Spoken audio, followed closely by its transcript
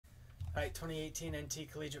Alright, 2018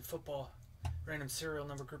 NT Collegiate Football, random serial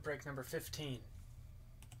number, group break number 15.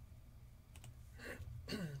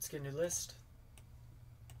 Let's get a new list.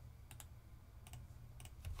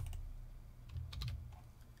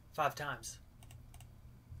 Five times.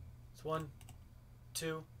 It's 1,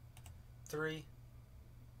 2, 3,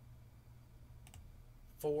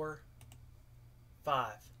 4,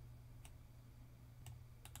 5.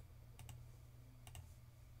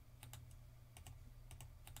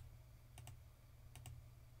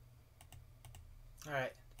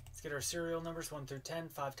 Alright, let's get our serial numbers 1 through 10,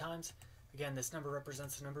 5 times. Again, this number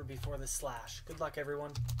represents the number before the slash. Good luck,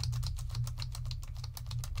 everyone.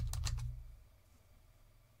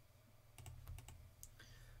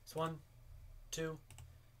 It's 1, 2,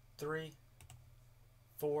 3,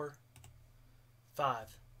 4,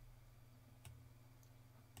 5.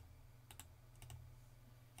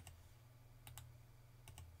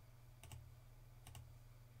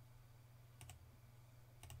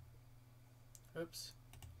 Oops.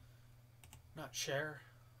 Not share.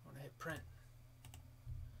 I want to hit print.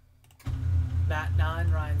 Matt 9,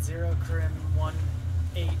 Ryan 0, Karim 1,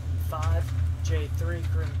 8, 5, J3,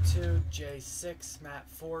 Karim 2, J6, Matt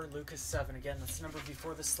 4, Lucas 7. Again, that's the number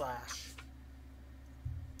before the slash.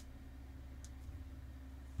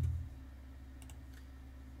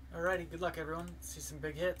 Alrighty, good luck everyone. See some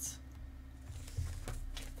big hits.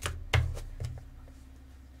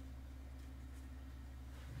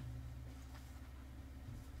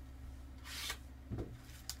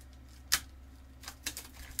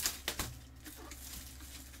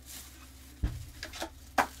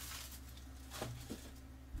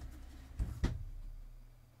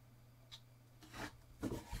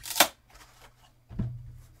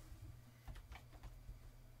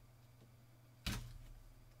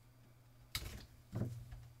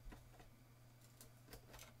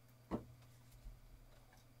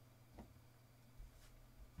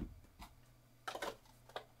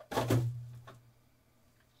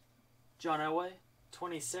 John Elway,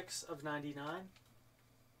 26 of 99.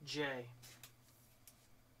 J.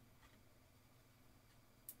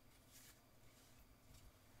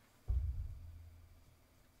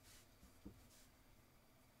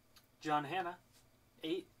 John Hanna,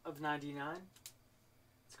 8 of 99.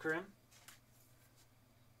 It's Karim.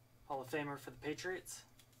 Hall of Famer for the Patriots.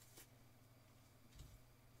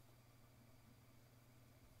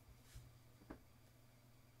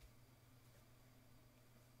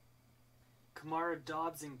 Kamara,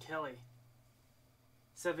 Dobbs, and Kelly,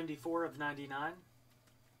 74 of 99.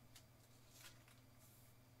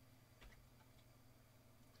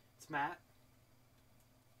 It's Matt.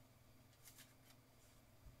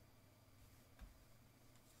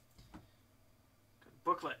 Good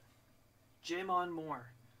booklet. Jamon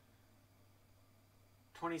Moore,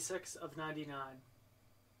 26 of 99.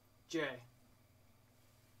 J.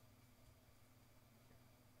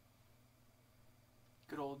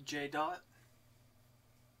 Good old J. Dot.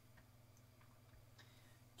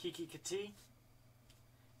 Kiki Kati,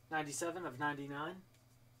 97 of 99.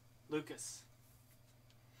 Lucas.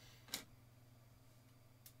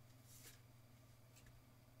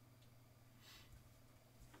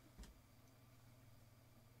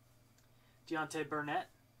 Deontay Burnett,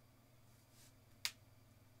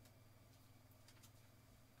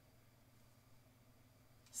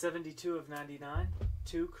 72 of 99.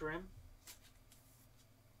 2 Karim.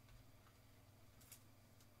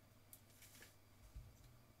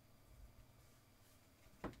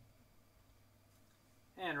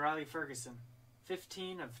 And Riley Ferguson,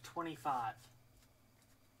 15 of 25.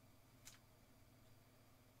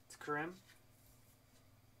 It's Karim.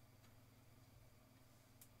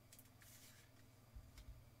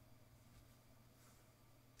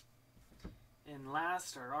 And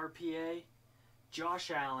last, our RPA,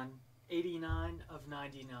 Josh Allen, 89 of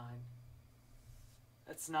 99.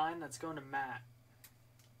 That's 9. That's going to Matt.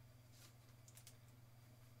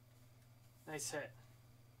 Nice hit.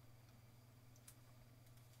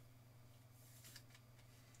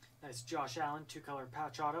 Nice Josh Allen, 2-color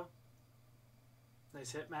patch auto.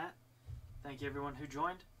 Nice hit, Matt. Thank you everyone who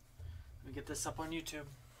joined. Let me get this up on YouTube.